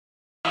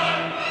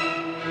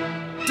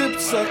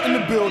Dipset in the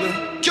building.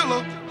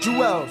 Killer.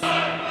 Jewels.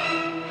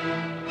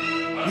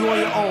 You on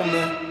your own,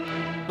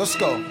 man. Let's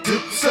go.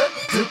 Dipset,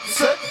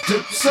 Dipset,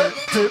 Dipset,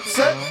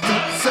 Dipset,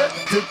 Dipset,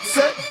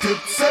 Dipset,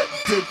 Dipset,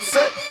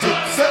 Dipset,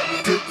 Dipset,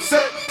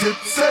 Dipset,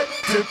 Dipset,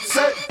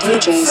 Dipset,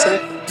 DJ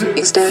Set,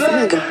 it's that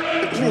nigga.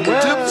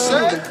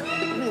 Dipset.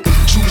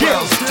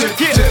 Jewels, dip,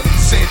 dip,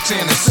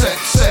 Santana,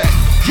 set.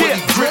 Woody,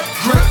 grip,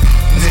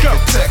 nigga,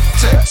 tech.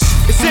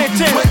 It's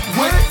Santana.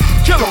 Wait,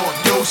 throw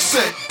your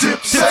set.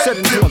 Dipset,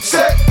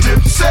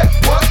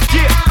 what?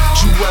 Yeah.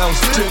 Jewels,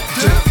 dip,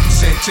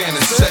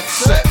 Santana,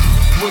 set.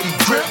 Woody,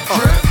 grip,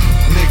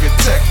 nigga,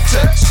 tech.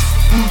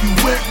 Who you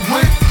with?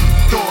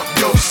 Throw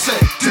your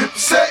set.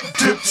 Dipset.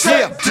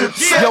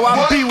 Yo,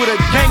 I be with a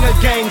gang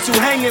of gangs who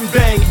hang and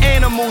bang.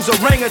 Animals,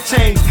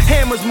 orangutans,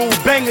 hammers move,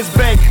 bangers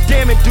bang.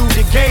 Damn it, dude,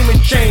 the game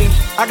has changed.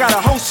 I got a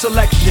whole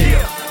selection,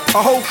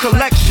 a whole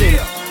collection,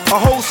 a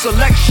whole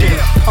selection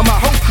of my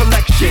whole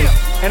collection.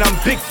 And I'm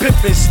big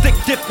pippin', stick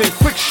dippin',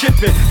 quick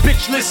shippin'.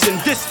 Bitch, listen,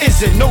 this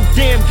isn't no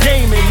damn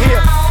game in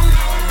here.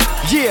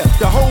 Yeah,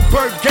 the whole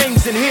bird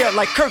gang's in here,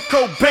 like Kurt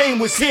Cobain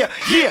was here.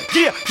 Yeah.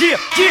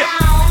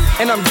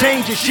 And I'm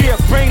dangerous, yeah,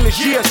 brainless,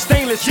 yeah,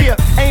 stainless, yeah,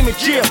 aim it,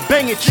 yeah,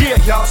 bang it, yeah.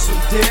 Y'all some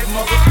dead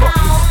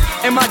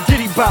motherfuckers. And my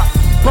ditty bop,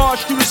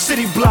 barge through the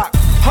city block,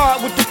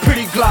 hard with the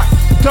pretty Glock.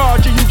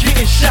 Dodger, you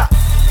getting shot.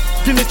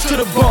 Then it's to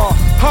the bar,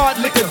 hard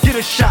liquor, get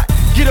a shot.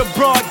 Get a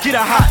broad, get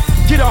a hot,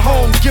 get a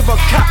home, give a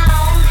cop.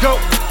 Go,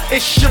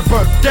 it's your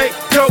birthday,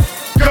 go.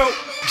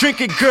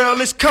 Drink it,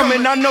 girl, it's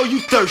coming, I know you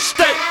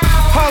thirsty.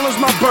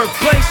 Harlem's my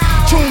birthplace,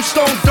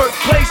 Tombstone, dirt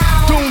place.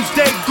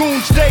 Doomsday,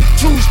 Goonsday,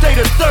 Tuesday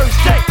to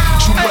Thursday.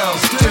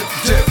 Jewels,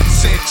 dip,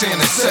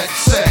 Santana, set.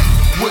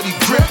 Woody,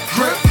 grip,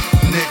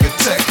 nigga,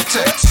 tech.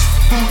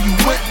 Who you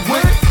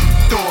with?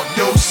 Throw up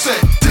your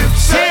set.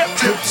 Dipset,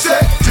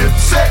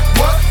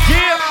 what?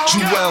 Yeah.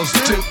 Jewels,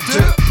 dip,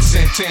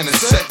 Santana,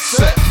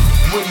 set.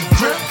 Woody,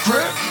 grip,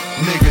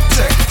 nigga,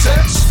 tech.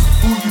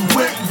 Who you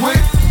with?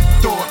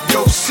 Throw up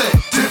your set.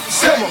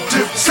 Dipset,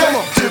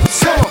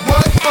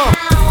 what?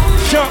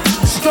 Jump,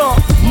 start,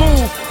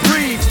 move,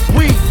 breathe,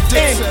 we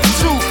in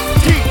too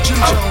deep.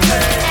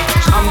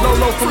 I'm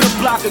Lolo from the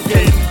block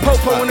again.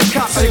 Popo in the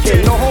cops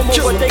again. No homo,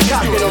 but they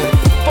got it.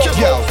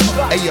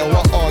 Yo,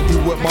 I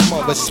argue with my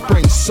mother.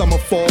 Spring, summer,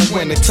 fall,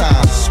 winter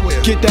time.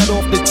 Get that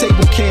off the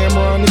table,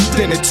 camera, it's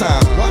dinner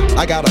time.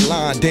 I got a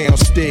line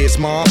downstairs,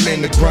 mom,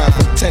 in the grind.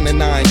 From 10 to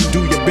 9, you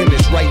do your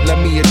business right, let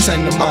me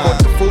attend to mine.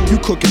 You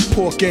cooking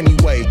pork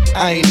anyway,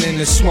 I ain't in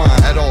the swine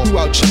at all. You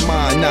out your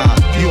mind, nah,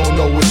 you don't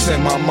know what's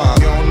in my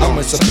mind. I'm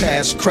a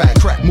surpass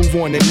crack, move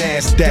on the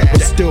NASDAQ,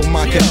 but still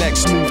my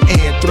connects move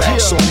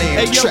anthrax on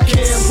Amtrak. Hey yo,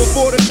 Cam,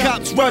 before the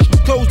cops rush,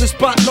 close the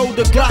spot, load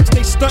the Glocks.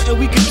 They stuntin',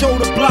 we control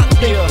the block.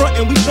 They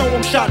frontin', we throw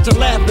them shots and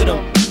laugh at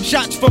them.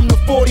 Shots from the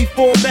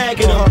 44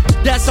 bagging them.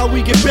 That's how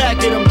we get back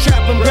at them.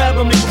 Trap them, grab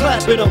them, and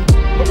clap at them.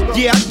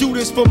 Yeah, I do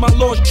this for my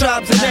lost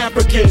tribes and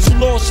Africans who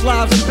lost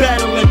lives in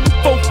battling,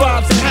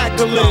 4-5s and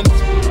hackling.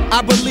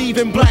 I believe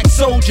in black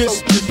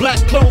soldiers, black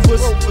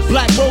clovers,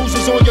 black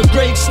roses on your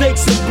grave,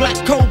 snakes and black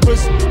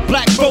cobras,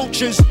 black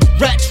vultures,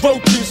 rats,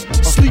 roaches.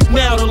 Sleep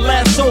now, the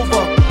last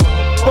over.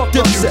 Fuck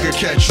You Dipset. can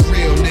catch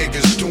real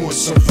niggas doing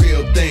some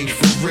real things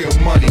for real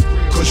money.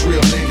 Cause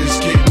real niggas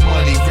get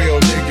money, real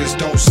niggas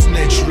don't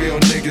snitch, real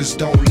niggas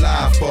don't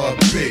lie for a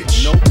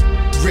bitch. Nope.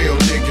 Real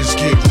niggas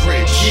get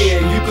rich.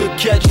 Yeah, you could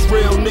catch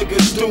real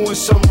niggas doing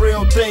some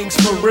real things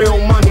for real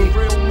money.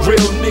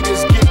 Real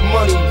niggas get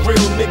money,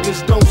 real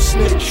niggas don't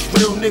snitch.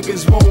 Real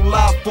niggas won't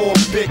lie for a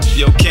bitch.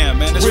 Yo, Cam,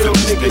 man, this Real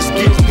niggas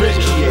get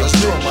rich. Let's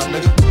do it, my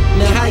nigga.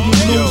 Now how you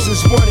lose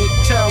is what it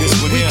tells. This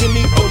one We here can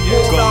eat the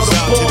wall out goes of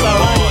out to ball the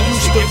out. I boys. ain't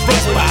used to Get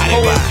fucking body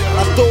hoes. by.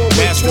 I throw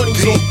away Master 20s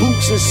P. on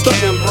boots and stuff.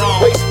 Cam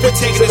Brown. Race We're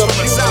taking this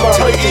from the south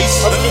to the east.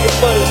 I'm getting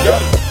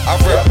money. I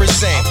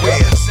represent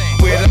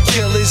where them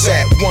killers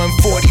at.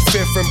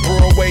 145th and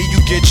Broadway, you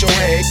get your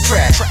head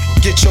cracked.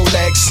 Get your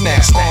legs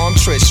snapped, arm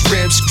twist,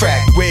 ribs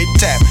cracked, wig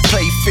tap,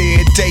 play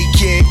fair,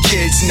 daycare,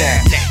 kids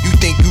nap. You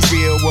think you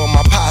real? Well,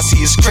 my posse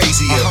is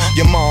crazier.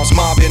 Your mom's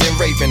mobbing and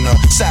raping her,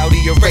 Saudi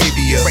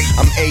Arabia.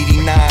 I'm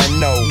 89,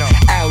 no,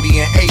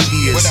 Audi and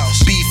Avias.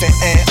 Beef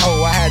and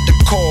N.O., I had to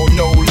call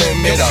no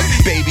limit up.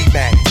 Baby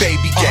Mac,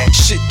 baby gat,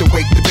 shit to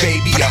wake the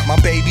baby up. My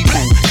baby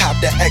boo, cop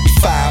the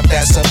X5,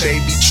 that's a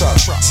baby truck.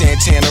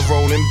 Santana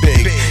rolling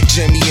big,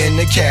 Jimmy in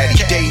the caddy,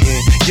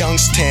 Dayton,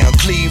 Youngstown,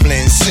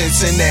 Cleveland,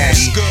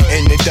 Cincinnati.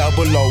 In the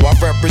double O, I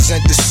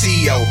represent the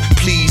CO.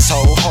 Please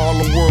hold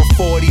Harlem World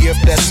 40 if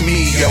that's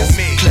me, yo.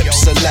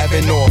 Clips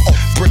 11 off,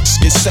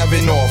 bricks get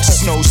 7 off.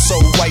 Snow so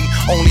white,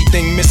 only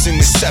thing missing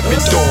is 7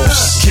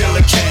 doors.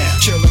 Killer Cam,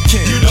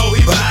 you know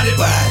he body.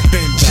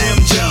 Jim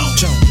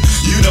Jones,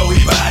 you know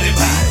he body.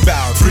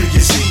 Freaky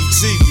Z,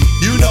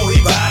 you know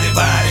he body.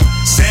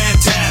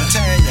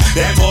 Santana,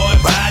 that boy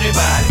body.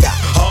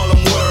 Harlem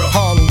World,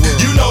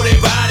 you know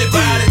they body.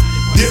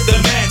 Dip the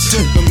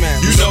mansion,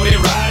 you know they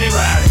ride.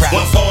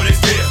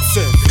 145th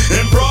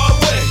and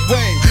Broadway,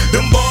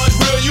 them boys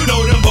real, you know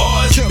them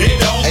boys, they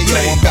don't Hey yo,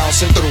 play. I'm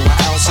bouncing through an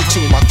ounce or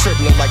two. My crib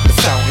look like the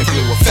fountain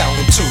blue, a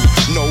fountain too.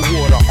 No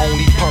water,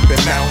 only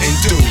pumping Mountain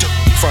Dew.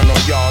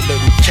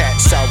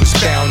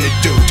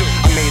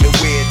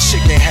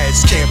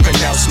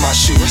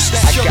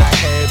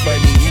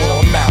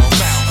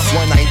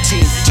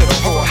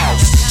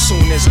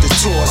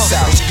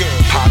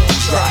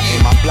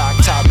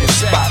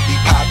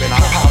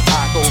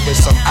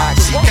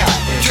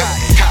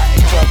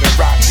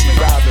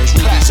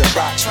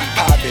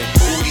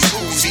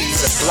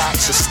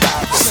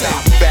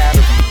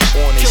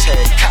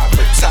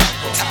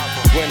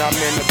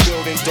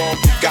 building, dog,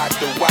 you got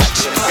to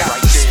watch him.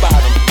 Got to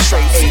spot him.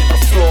 Trey 8, a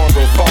floor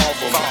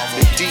revolver.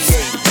 The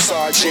DA,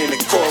 sergeant,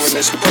 and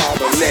coroner's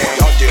problem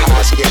now.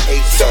 How's get 8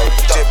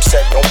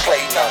 Dipset don't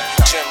play none.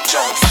 Jim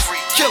Jones,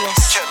 free killer,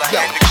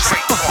 and the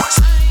great ones.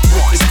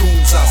 With the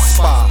goons I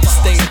spy,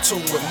 stay in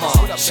tune with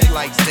mom. She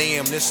like,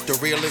 damn, this the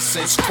realest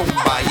since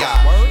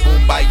Kumbaya.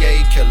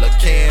 Kumbaya, killer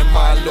can,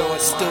 my lord.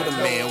 Still the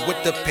man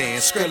with the pen,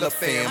 Skrilla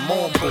fam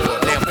on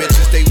board. Damn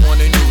bitches, they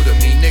wanna new to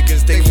me.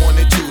 Niggas, they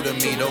wanna do to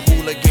me. The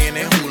hooligan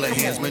and hula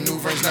hands,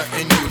 maneuvering's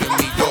nothing new to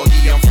me.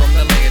 Doggy, I'm from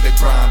the land of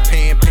grime.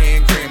 Pan,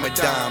 gram, a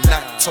dime.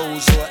 Not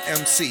toes or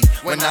MC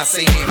when I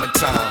say hammer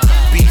time.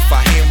 Beef,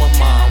 I hammer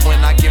mine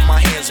when I get my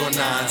hands on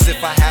nines.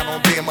 If I have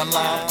on beer, my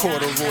line,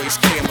 corduroys,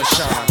 camera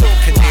shine.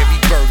 Canary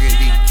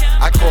burgundy,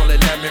 I call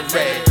it lemon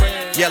red.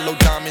 Yellow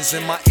diamonds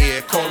in my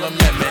ear, call them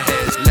lemon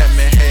heads.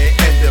 Lemon head,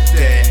 end up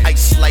dead.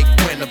 Ice like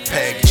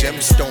Winnipeg,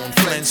 gemstone,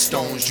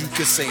 Flintstones. You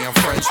could say I'm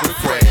friends with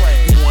Fred.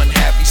 You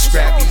unhappy,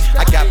 scrappy,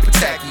 I got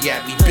Pataki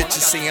at me.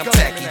 Bitches say I'm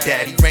tacky,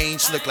 daddy.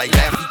 Range look like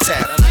Laffy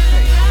Taffy.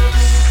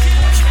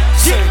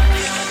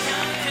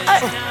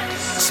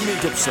 It's me,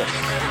 Dipset.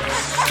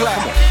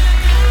 Clap.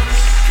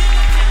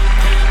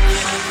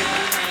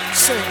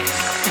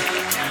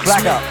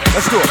 Blackout.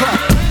 Let's do it.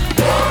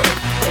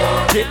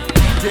 Dip,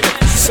 dip,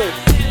 dip,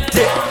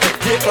 dip,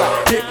 dip,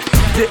 dip,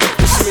 dip,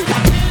 it's me.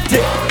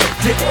 Dip,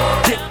 dip,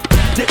 dip,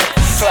 dip, dip.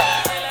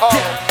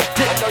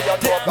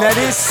 Now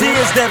this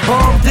here's that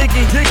bomb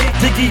diggy,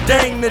 diggy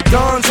dang, the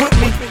Don's with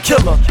me.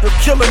 Killer, a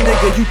killer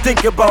nigga, you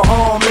think about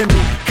harming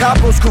me.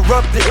 Capo's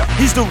corrupted,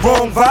 he's the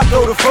wrong vibe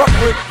though to fuck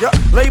with.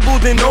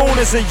 Labeled and known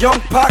as a young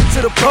Pac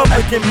to the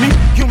public, and me,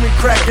 human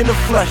crack in the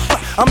flesh.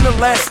 I'm the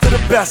last of the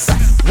best.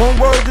 One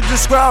word to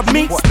describe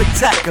me,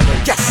 spectacular,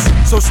 yes.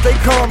 So stay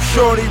calm,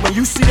 shorty, when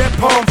you see that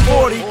Palm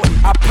 40,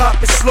 I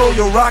pop it slow,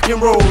 you rock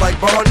and roll like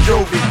Bon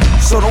Jovi.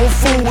 So don't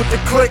fool with the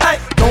click,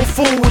 don't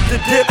fool with the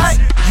dips.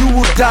 You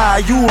will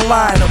die, you will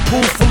lie in a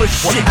pool full of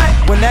shit.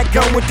 When that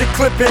gun with the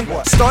clipping,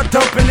 start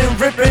dumping and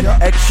ripping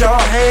at y'all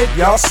head,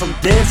 y'all some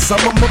dead, some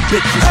of my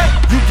bitches.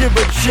 You give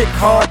a chick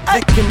hard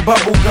dick and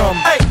bubble gum.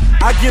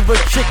 I give a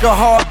chick a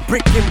hard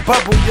brick and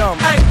bubble yum.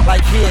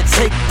 Like here,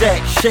 take that,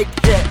 shake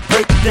that,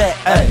 break that,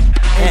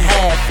 in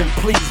half, and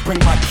please bring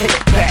my cake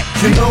back.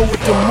 You know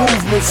what the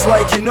movement's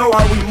like, you know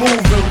how we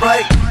moving,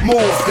 right?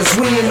 Move, cause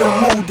we in the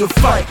mood to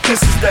fight. This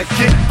is that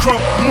get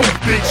crunk, move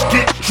bitch,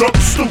 get drunk,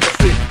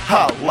 stupid.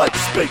 High like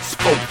space,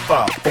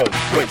 4-5 on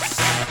race.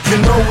 You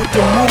know what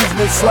the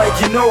movement's like,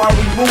 you know how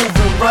we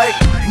moving, right?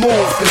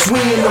 Move, cause we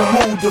in the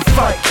mood to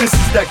fight. This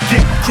is that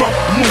get crunk,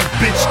 move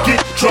bitch,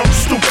 get drunk,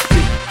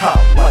 stupid. High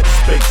like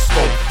space,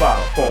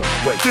 4-5 on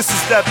race. This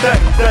is that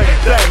bang, bang,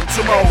 bang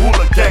to my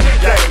hula gang,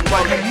 gang.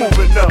 While you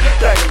moving up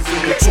things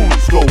and your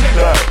tools go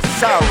down.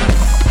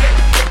 Cyrus.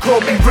 Call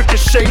me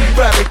Ricochet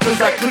Rabbit, cause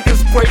I click and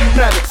spray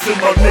Maddox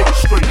and my nigga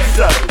straight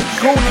savage.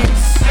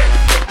 Goonies.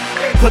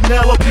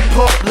 Penelope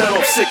Pump let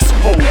off 6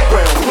 whole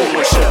ground,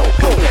 roller shell,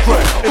 whole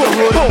ground. In the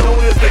hood,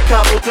 known as the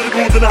capo, to the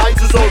goons and the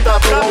heights is on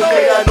top of.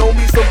 Okay, I know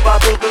me some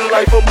vatos, to the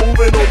life of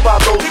moving on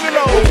vatos.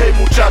 Okay,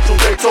 muchachos,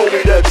 they told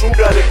me that you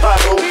got it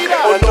pago.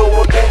 I know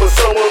I'm moving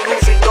someone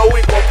loose, you know we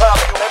gon' pop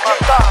you in my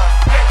thigh.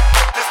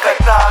 This that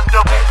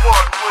 911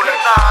 with a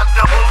 9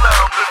 double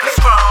L.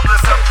 This crime,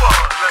 let's have fun,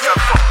 let's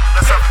have fun,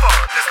 let's have fun.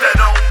 This that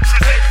old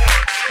Trizzy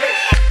one.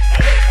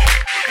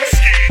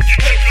 Scared,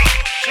 get your gun.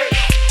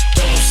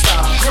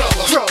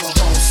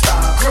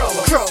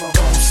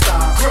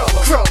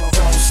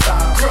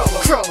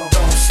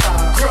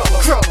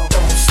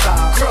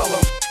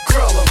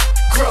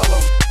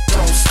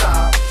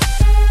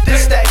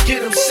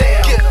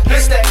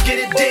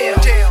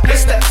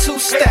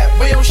 Step,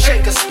 we don't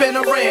shake or spin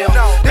around.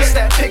 This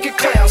that pick a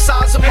clown,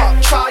 size them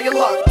up, try your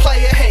luck, play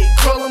a hate,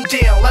 grill them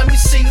down. Let me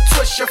see you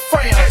twist your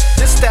frown.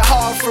 This that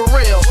hard for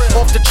real,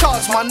 off the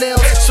charts, my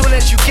nails. Soon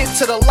as you get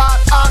to the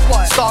lot, I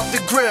start the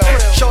grill.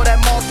 Show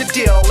that mark the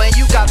deal, and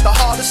you got the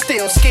heart of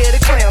steel. Scared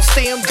of clowns,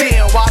 stay him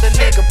down while the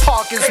nigga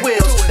park his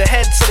wheels. The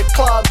head to the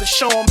club to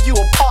show him you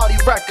a party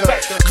wrecker.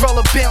 Grill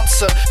a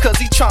bouncer, cause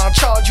he tryna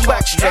charge you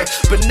extra.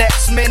 But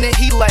next minute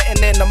he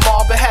letting in the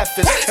marble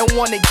heifers and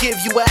wanna give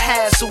you a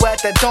hassle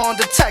at that dawn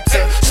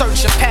detector.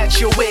 Search and patch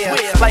your wear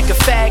like a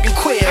fag and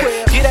queer.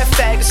 Get that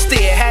fag and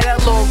stare, had that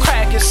little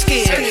crack and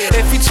scare.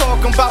 If you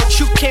talking about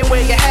you can't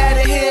wear your hat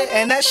in here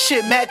and that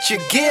shit match your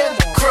gear,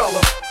 grill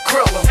 'em.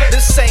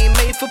 This ain't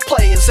made for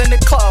players in the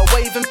club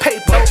waving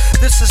paper.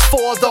 This is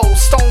for those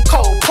stone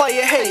cold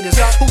player haters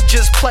who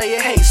just play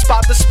a hate,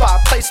 spot to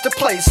spot, place to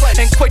place,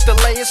 and quick to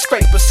lay a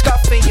scraper,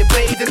 scuffing your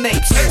bathing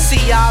apes.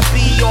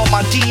 CIB on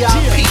my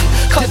DIP,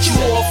 cut you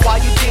off while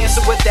you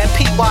dancing with that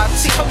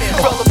PYT.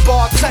 Roll a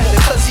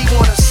bartender cause he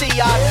want a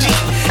CID,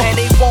 and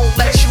they won't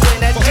let you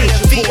in that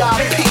damn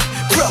VIP.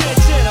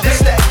 This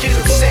that get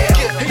it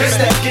down, this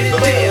that get it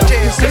down,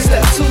 this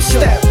that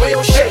two-step, we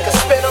don't shake or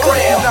spin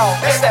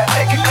around. This that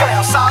make it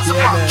clown, size them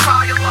up,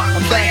 try your luck.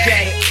 I'm back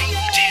at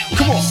it.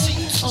 Come on.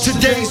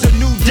 Today's a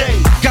new day.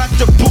 Got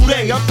the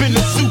booty up in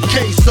the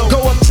suitcase. So go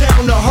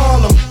uptown to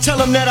Harlem. Tell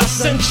them that I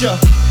sent ya.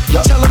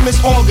 Tell them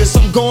it's August,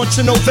 I'm going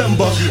to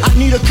November. I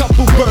need a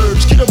couple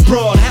birds, get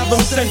abroad, have them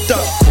sent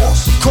up.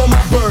 Call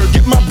my bird,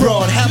 get my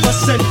broad, have her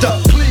sent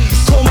up.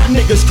 Call my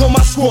niggas, call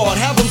my squad,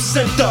 have them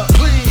sent up.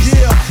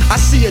 Yeah, I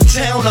see a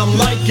town I'm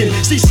liking.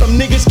 See some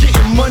niggas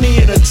getting money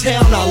in a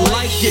town, I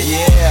like it.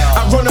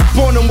 I run up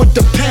on them with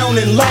the pound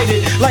and light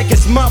it like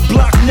it's my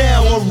block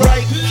now,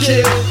 alright,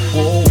 kid.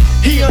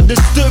 He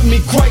understood me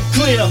quite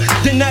clear.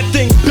 Then that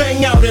thing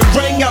bang out and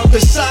rang out the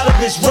side of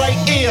his right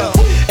ear.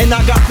 And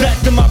I got back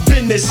to my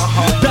business,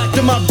 back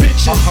to my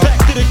bitches, back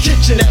to the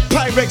kitchen, that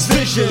Pyrex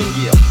vision.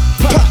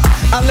 Pop,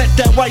 I let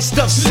that white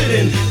stuff sit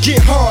in.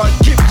 Get hard,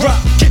 get rock,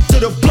 get to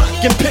the block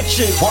and pitch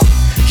it.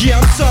 Yeah,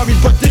 I'm sorry,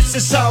 but this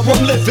is how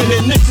I'm living,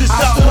 and this is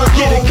how I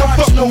get it. Come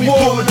fuck no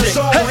war with it.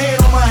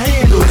 Hand on my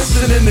handle,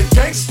 listening to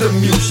gangster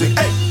music.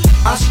 Hey,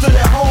 I stood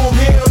at home,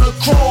 hand on the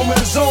chrome in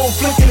the zone,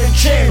 flicking the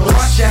candles,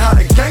 watching how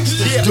the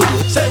gangsters do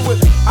it. Say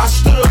with me, I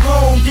stood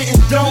alone,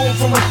 getting domed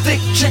from a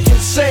thick chicken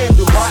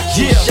sandal.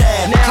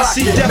 Yeah, now I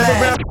see death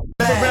around.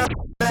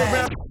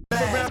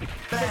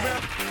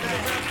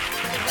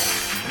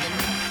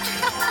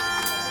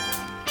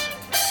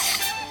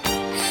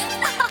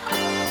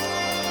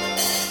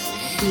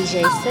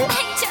 DJ Sip.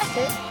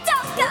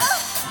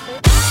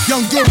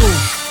 Young Guru,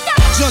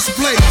 Just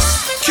Blaze,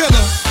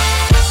 Killer,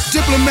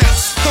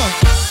 Diplomats,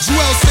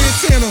 Joel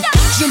Santana,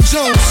 Jim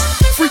Jones,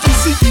 Freaky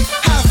Zeke,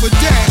 Half a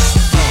Dash,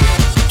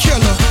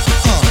 Killer,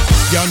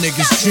 y'all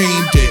niggas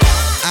dreamed it,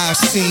 I've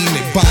seen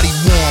it, body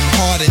warm,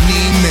 heart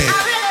anemic,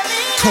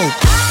 coke,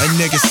 a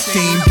nigga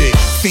steamed it,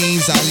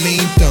 fiends I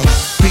leaned them,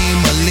 beam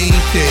I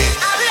leaned it,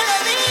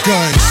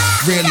 guns,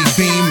 really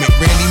beam it,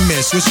 really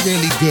miss, what's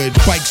really good,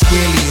 bikes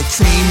really and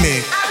cream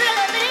it.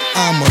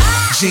 I'm a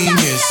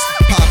genius,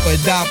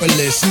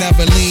 Papadopoulos,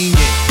 never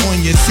lenient on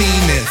your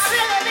zenith.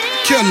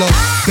 Killer,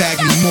 bag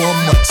me more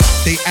mutts,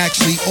 they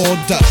actually all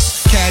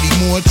ducks. Caddy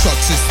more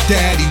trucks, it's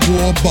daddy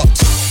war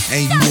bucks.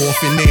 And you off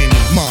and nanny,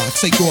 ma,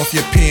 take off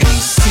your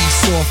panties, see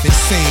soft and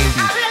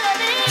sandy.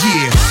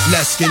 Yeah,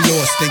 let's get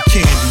lost in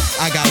candy.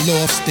 I got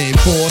lost in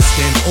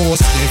Boston,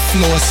 Austin,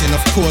 Flossin,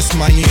 of course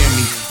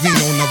Miami,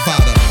 Reno,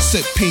 Nevada,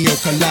 sip pino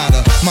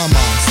colada. Mama,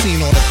 seen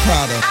all the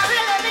Prada.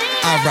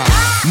 I rock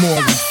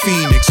Maury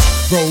Phoenix,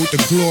 road to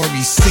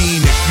glory,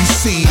 seen it, you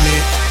seen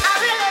it.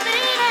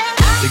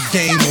 The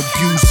game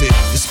abuse it,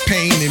 it's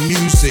pain and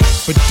music.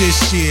 But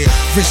this year,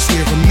 wrist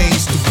wear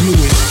remains the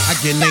bluest. I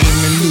get lame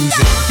and lose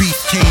it, beat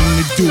came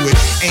to do it.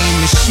 Aim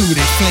to shoot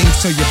it, flames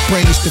till your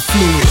brain's the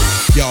fluid.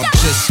 Y'all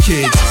just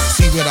kids,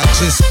 see what I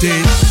just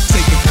did?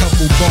 Take a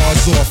couple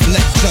bars off,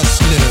 let just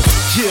live.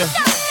 Yeah,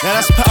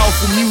 now that's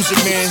powerful music,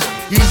 man.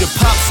 You need to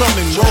pop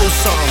something and roll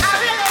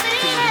something.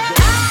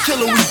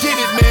 Killer, we did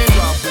it, man.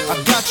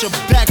 I got your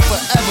back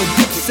forever,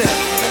 Dipset.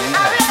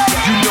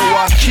 You know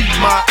I keep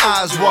my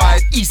eyes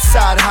wide. East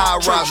side high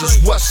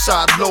risers, west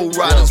side low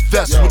riders.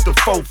 Vest with the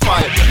faux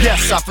fire.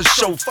 Yes, I for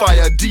show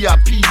fire.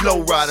 DIP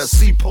low rider.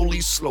 See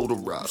police slow the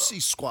rider. See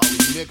squally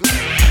niggas.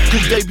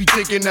 Cause they be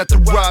thinking that the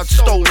ride's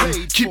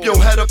stolen. Keep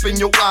your head up and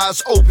your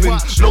eyes open.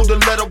 Load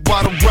the letter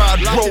while the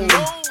ride rolling.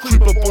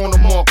 Creep up on the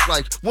mark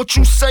like, what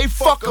you say,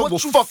 fuck him? Well,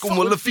 fuck him.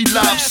 Well, if he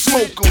live,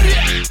 smoke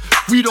him.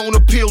 We don't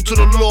appeal to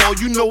the law.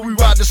 You know we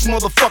ride this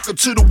motherfucker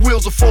till the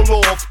wheels are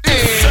fall off.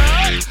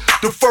 And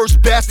the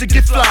first bastard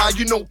get fly.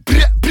 You know,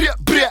 bleh, bleh,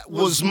 bleh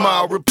was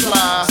my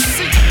reply.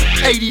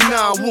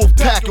 89 wolf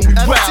pack and we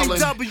rowlin'.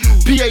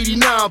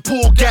 P89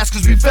 pull gas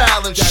cause we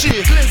violent.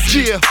 Shit,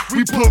 yeah,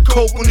 we put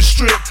coke on the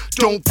strip.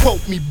 Don't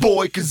quote me,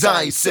 boy, cause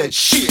I ain't said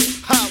shit.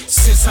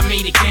 Since I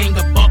made a gang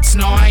of bucks,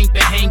 no, I ain't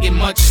been hanging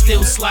much.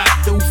 Still slide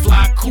through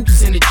fly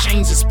coops and the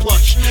chains is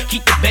plush.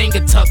 Keep the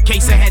banger tucked,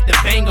 case I had the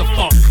banger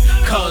fuck.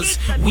 Cause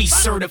we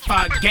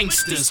certified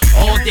gangsters.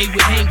 All day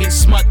we hanging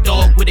smut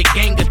dog with a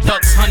gang of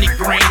ducks. 100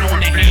 grand on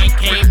the hand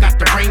cam, got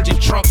the Ranger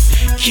truck.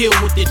 Kill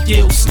with the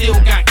deal, still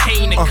got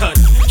cane to cut.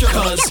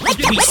 Cause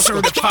we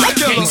certified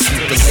gangsters.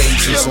 The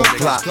lasers on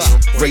blocks,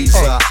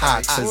 razor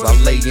ox as I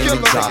lay in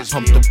the drop.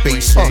 Pump the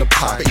bass on the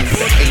pot.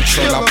 H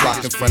on our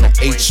block in front of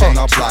H on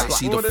our block.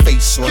 See the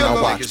face on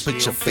our watch,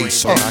 put your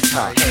face on our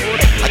cock.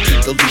 I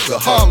keep the Luca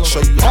hug,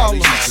 show you how to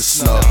use a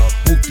snub.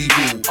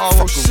 Whoop-de-woo,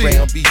 fuck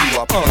around, be you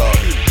I plug.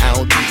 I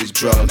don't do these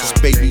drugs,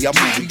 baby, I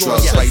move the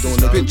drugs right on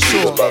the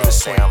control.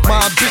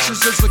 My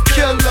bitches is a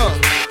killer.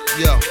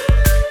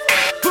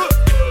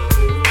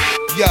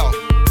 Yo.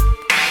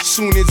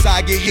 Soon as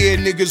I get here,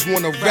 niggas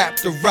wanna rap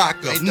the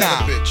rocker.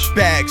 Nah,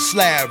 bag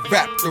slab,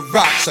 rap the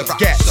rocks up.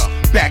 Gas,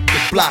 back the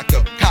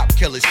blocker. Cop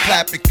killers,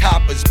 clapping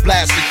coppers,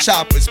 blasting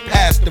choppers,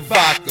 pass the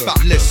vodka.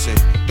 Listen,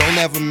 don't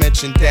ever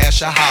mention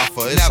Dash or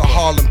Hoffa. It's a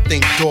Harlem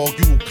thing, dog.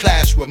 You will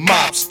clash with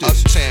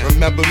mobsters.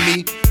 Remember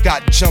me?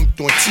 Got jumped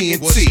on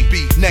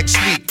TNT. Next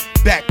week,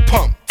 back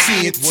pump.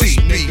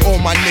 TNT. All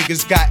my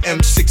niggas got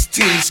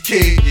M16s,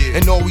 kid.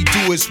 And all we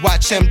do is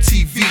watch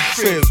MTV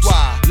cribs.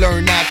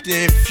 Learn not to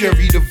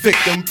infuri the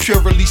victim.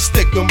 Purely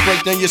stick 'em,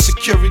 break down your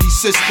security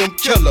system.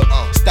 Killer.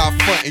 Stop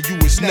frontin', you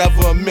was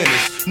never a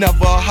menace.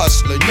 Never a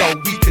hustler.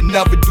 No, we can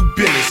never do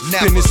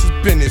business. Business is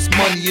business.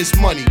 Money is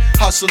money.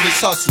 Hustle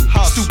is hustle.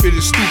 Stupid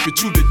is stupid.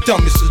 You the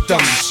dumbest of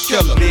dummies.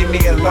 Killer. Leave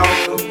me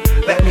alone.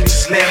 let me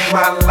just live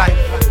my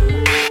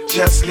life.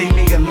 Just leave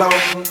me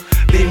alone,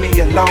 leave me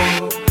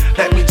alone.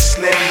 Let me just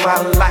live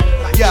my life.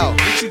 Yo,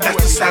 that's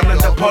the sound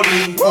of the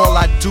police. All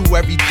I do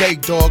every day,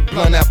 dog,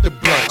 blunt after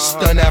blunt,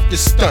 stunt after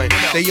stunt.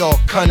 They all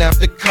cunt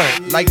after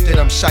cunt, like that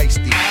I'm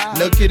shiesty.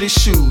 Look at his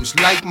shoes,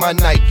 like my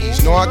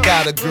Nikes. Know I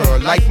got a girl,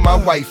 like my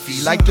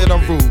wifey, like that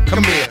I'm rude.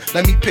 Come here,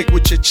 let me pick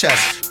with your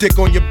chest, dick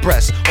on your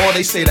breast. All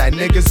they say that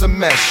nigga's a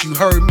mess. You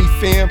heard me,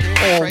 fam?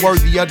 All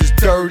worthy of this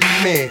dirty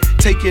man.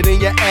 Take it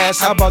in your ass,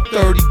 how about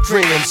 30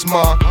 grams,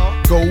 ma?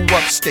 Go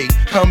upstate,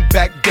 come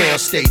back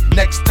downstate.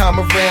 Next time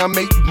around,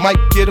 mate, you might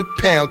get a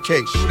pound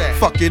cake.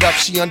 Fuck it up,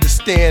 she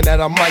understand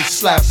that I might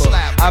slap her.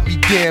 I'll be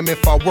damned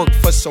if I work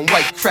for some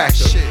white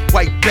cracker.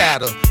 White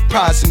batter,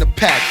 prize in the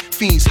pack.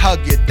 Fiends hug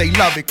it, they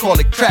love it, call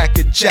it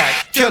Cracker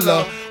Jack.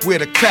 Killer, where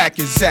the crack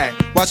is at.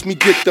 Watch me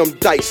get them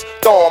dice,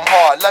 throw them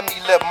hard, let me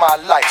live my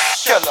life.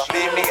 Killer,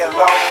 leave me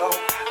alone,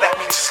 let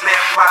me just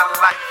live my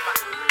life.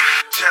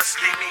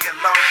 Just leave me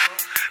alone,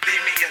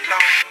 leave me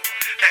alone.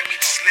 Let me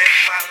just live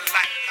my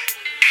life.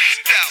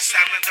 That's the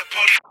sound of the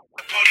police.